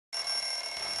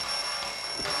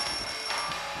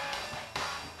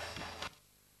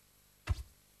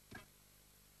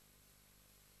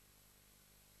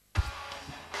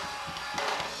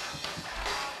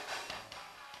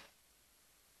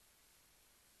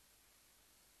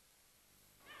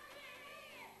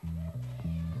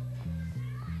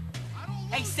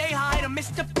Hey, say hi to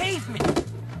Mr. Pavement.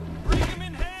 Break him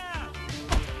in half!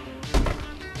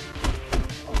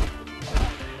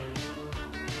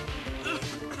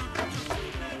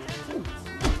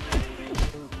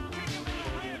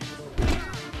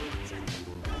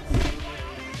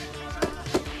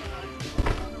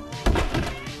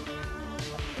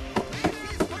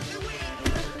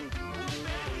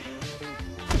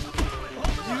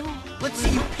 Let's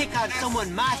see you pick on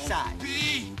someone my size.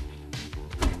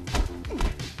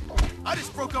 I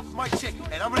just broke up with my chick,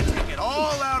 and I'm gonna take it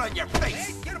all out on your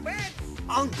face. Get him, man!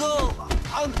 Uncle!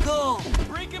 Uncle!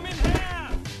 Break him in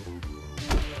half!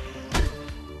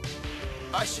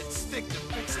 I should stick to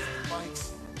fixing the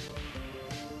bikes.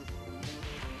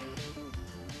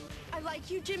 I like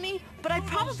you, Jimmy, but I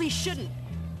probably shouldn't.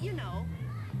 You know.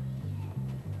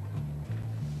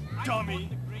 Dummy!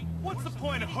 What's the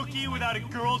point of hooking you without a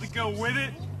girl to go with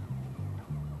it?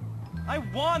 I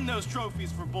won those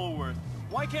trophies for Bullworth.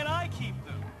 Why can't I keep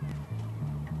them?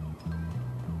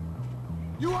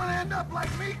 You wanna end up like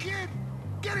me, kid?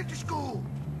 Get into school!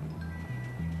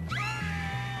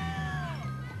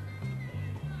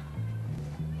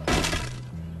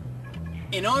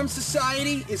 An armed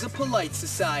society is a polite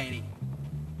society.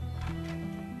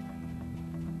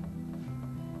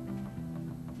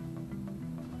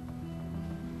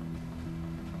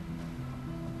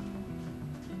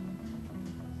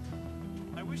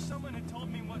 I wish someone had told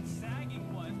me what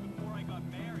sagging was before I got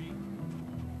married.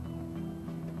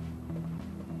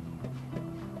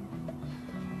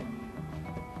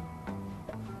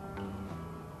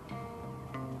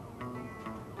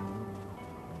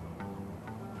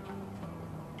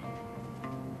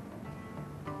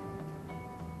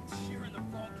 You're in the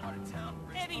wrong part of town,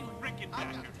 Eddie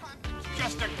Rickenbacker.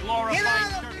 Just a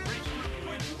glorified dirt race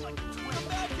rookie like a twin. Come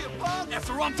back here, punk!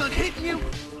 After I'm done hitting you,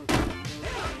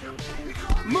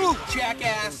 move,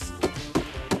 jackass!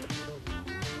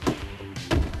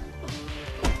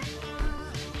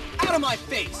 Out of my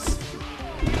face!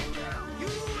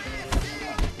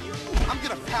 I'm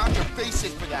gonna pound your face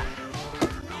in for that.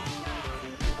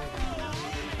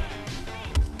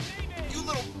 You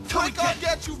little prick, I'll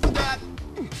get you for that.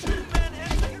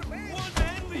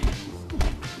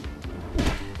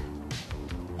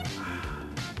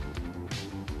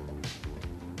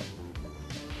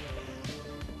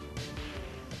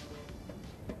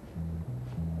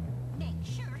 Make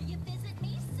sure you visit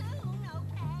me soon,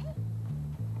 okay?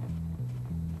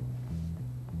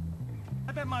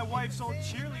 I bet my wife's old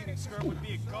cheerleading skirt would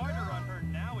be a garter on her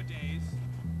nowadays.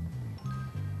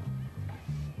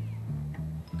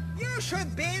 You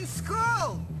should be in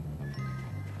school!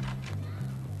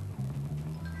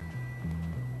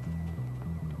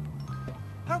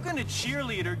 How can a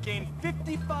cheerleader gain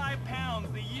 55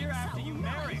 pounds the year after you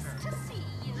marry Nice her? to see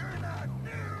you. You're not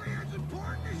nearly as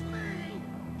important as me!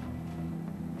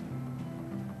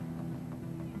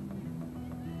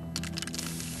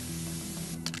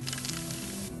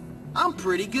 I'm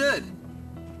pretty good.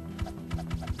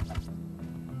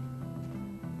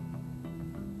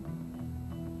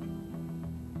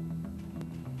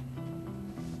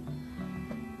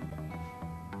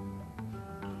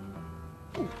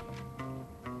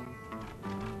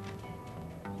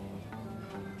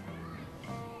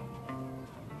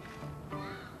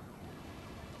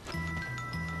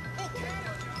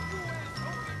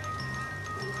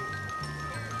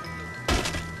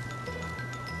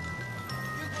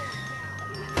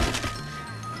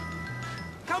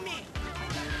 Come here!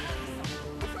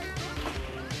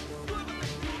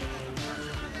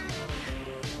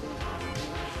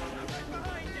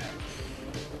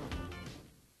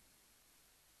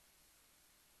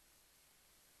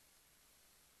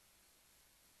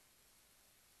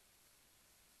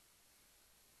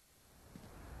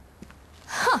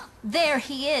 There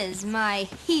he is, my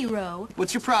hero.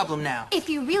 What's your problem now? If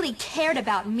you really cared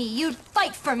about me, you'd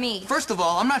fight for me. First of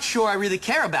all, I'm not sure I really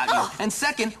care about you. Oh. And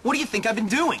second, what do you think I've been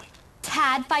doing?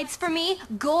 Tad fights for me,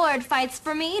 Gord fights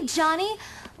for me, Johnny,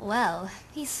 well,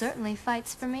 he certainly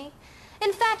fights for me.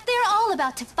 In fact, they're all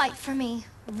about to fight for me.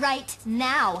 Right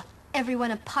now.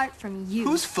 Everyone apart from you.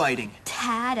 Who's fighting?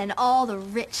 Tad and all the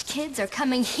rich kids are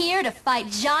coming here to fight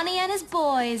Johnny and his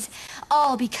boys.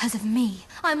 All because of me.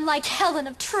 I'm like Helen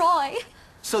of Troy.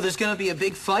 So there's gonna be a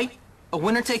big fight? A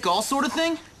winner-take-all sort of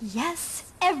thing?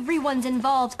 Yes, everyone's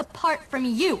involved apart from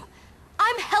you.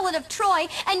 I'm Helen of Troy,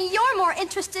 and you're more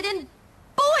interested in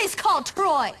boys called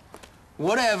Troy.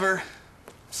 Whatever.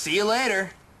 See you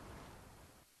later.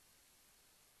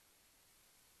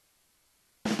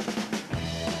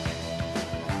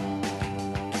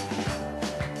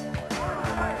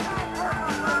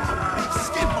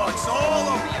 Skid marks all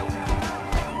over you.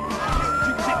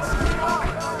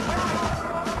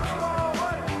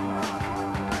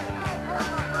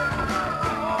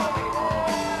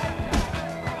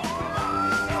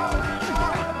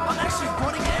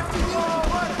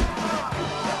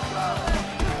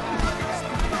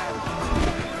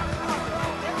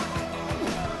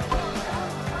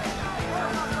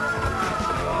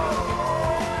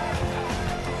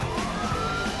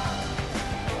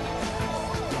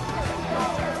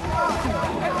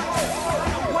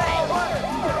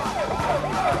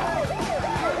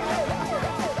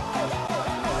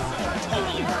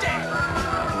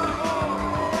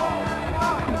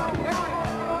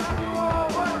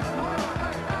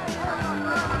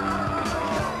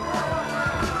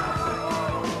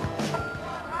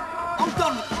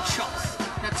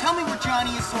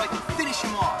 Johnny is so I can finish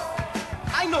him off.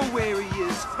 I know where he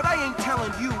is, but I ain't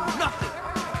telling you nothing.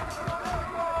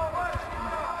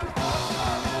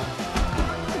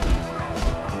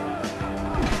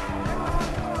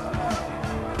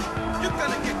 You're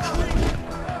gonna get clean.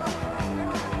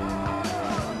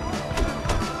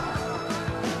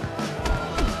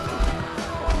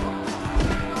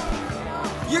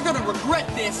 You're gonna regret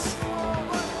this.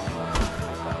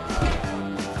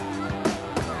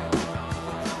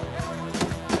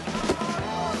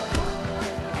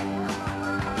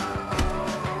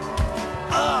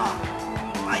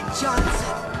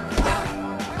 Johnson.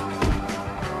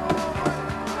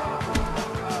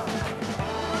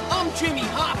 I'm Jimmy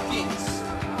Hopkins.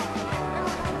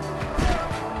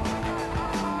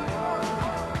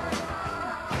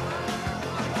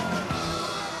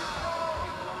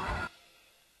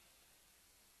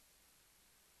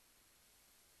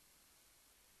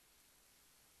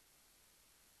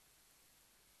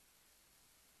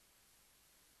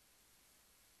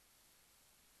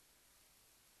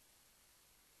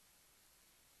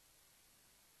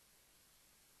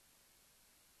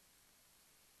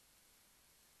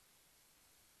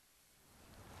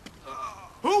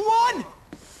 Who won?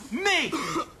 Me!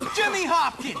 Jimmy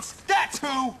Hopkins! That's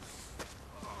who!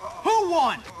 Who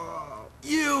won?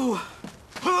 You.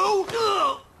 Who?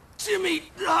 Jimmy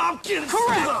Hopkins.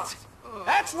 Correct!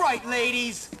 That's right,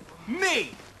 ladies!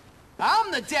 Me!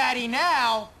 I'm the daddy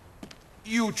now!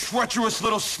 You treacherous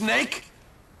little snake!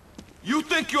 You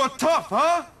think you're tough,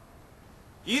 huh?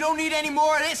 You don't need any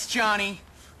more of this, Johnny.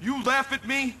 You laugh at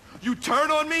me? You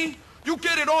turn on me? You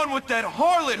get it on with that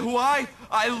harlot who I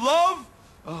love?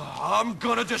 I'm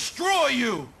gonna destroy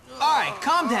you! Alright,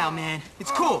 calm down, man.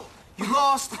 It's cool. You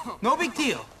lost. No big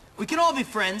deal. We can all be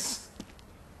friends.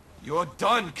 You're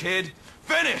done, kid.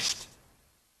 Finished!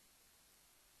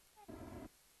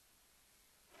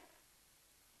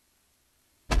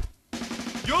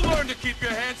 You'll learn to keep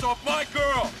your hands off my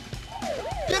girl!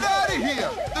 Get out of here!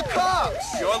 The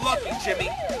cops! You're lucky, Jimmy.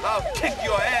 I'll kick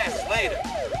your ass later.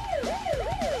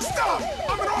 Stop!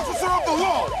 I'm an officer of the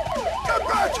law! Get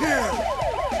back here!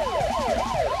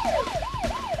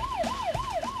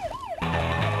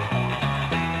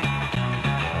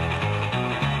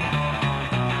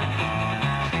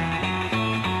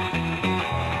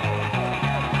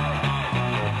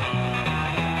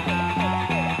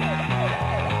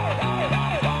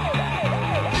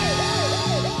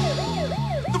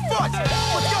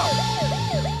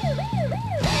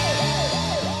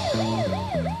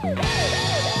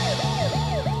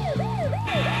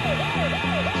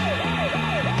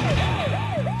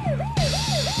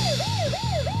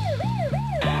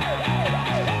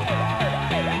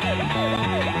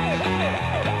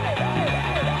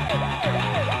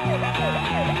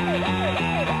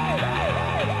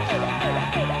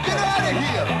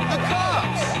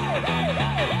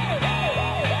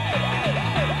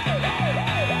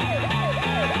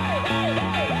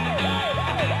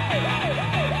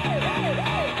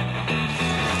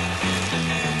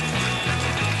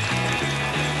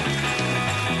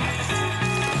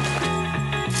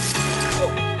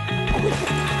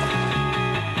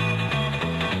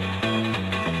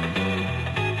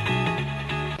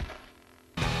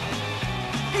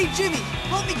 Hey, Jimmy,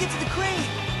 help me get to the crane.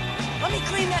 Let me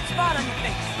clean that spot on your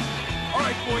face. All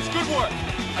right, boys, good work.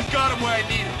 I got him where I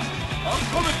need him. I'm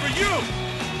coming for you!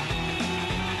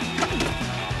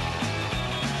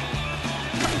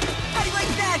 How do you like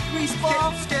that,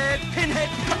 greaseball? Scared, pinhead.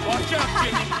 Watch out,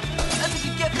 Jimmy. That's what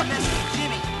you get for messing with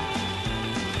Jimmy.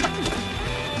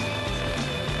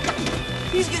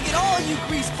 He's gonna get all you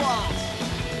greaseballs.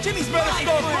 Jimmy's Better my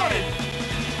start friend. running.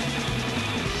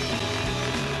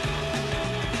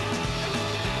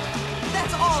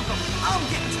 That's all of them. I'm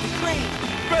getting to the crane.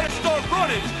 Better start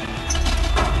running.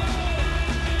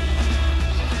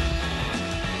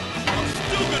 I'm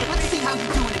still gonna Let's see how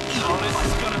you're doing it. Oh, this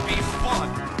is gonna be fun.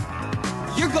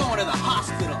 You're going to the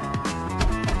hospital.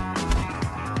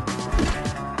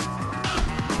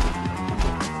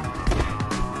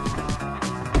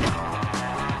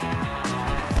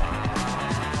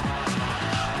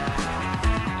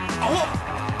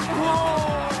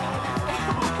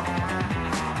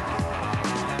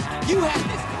 You have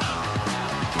this.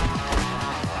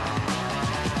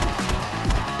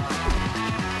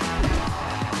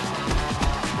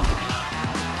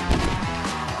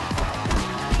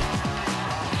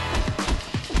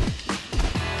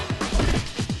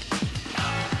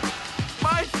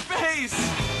 My face!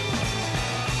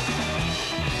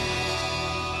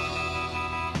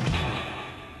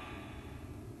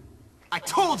 I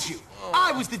told you.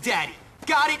 I was the daddy.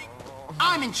 Got it?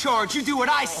 I'm in charge. You do what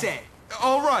I say.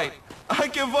 All right. I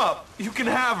give up. You can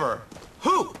have her.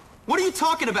 Who? What are you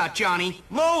talking about, Johnny?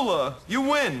 Lola, you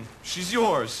win. She's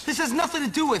yours. This has nothing to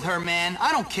do with her, man.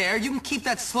 I don't care. You can keep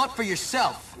that slut for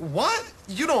yourself. What?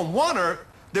 You don't want her?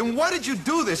 Then why did you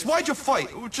do this? Why'd you fight?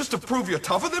 Just to prove you're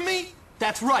tougher than me?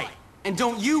 That's right. And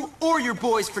don't you or your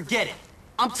boys forget it.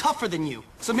 I'm tougher than you,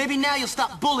 so maybe now you'll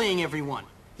stop bullying everyone.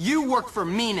 You work for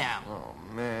me now.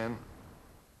 Oh, man.